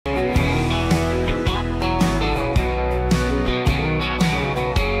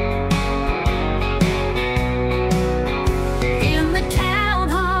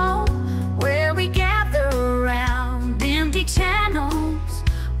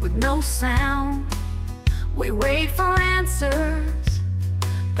with no sound. We wait for answers,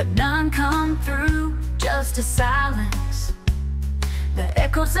 but none come through, just a silence that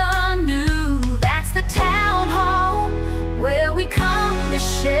echoes anew. That's the town hall where we come to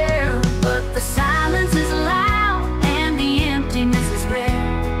share, but the silence is loud and the emptiness is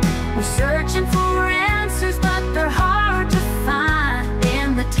rare. We're searching for answers, but they're hard to find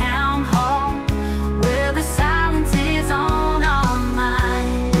in the town hall where the silence is on our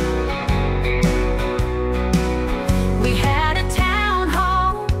mind. We had a town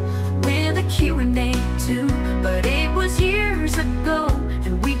hall with a Q&A too, but it was years ago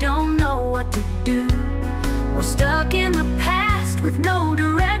and we don't know what to do. We're stuck in the past with no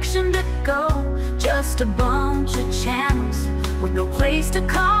direction to go, just a bunch of channels with no place to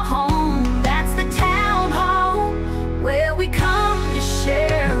call home. That's the town hall where we come to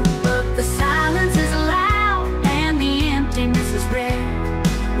share, but the silence is loud and the emptiness is rare.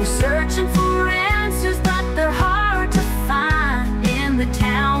 We're searching for answers, but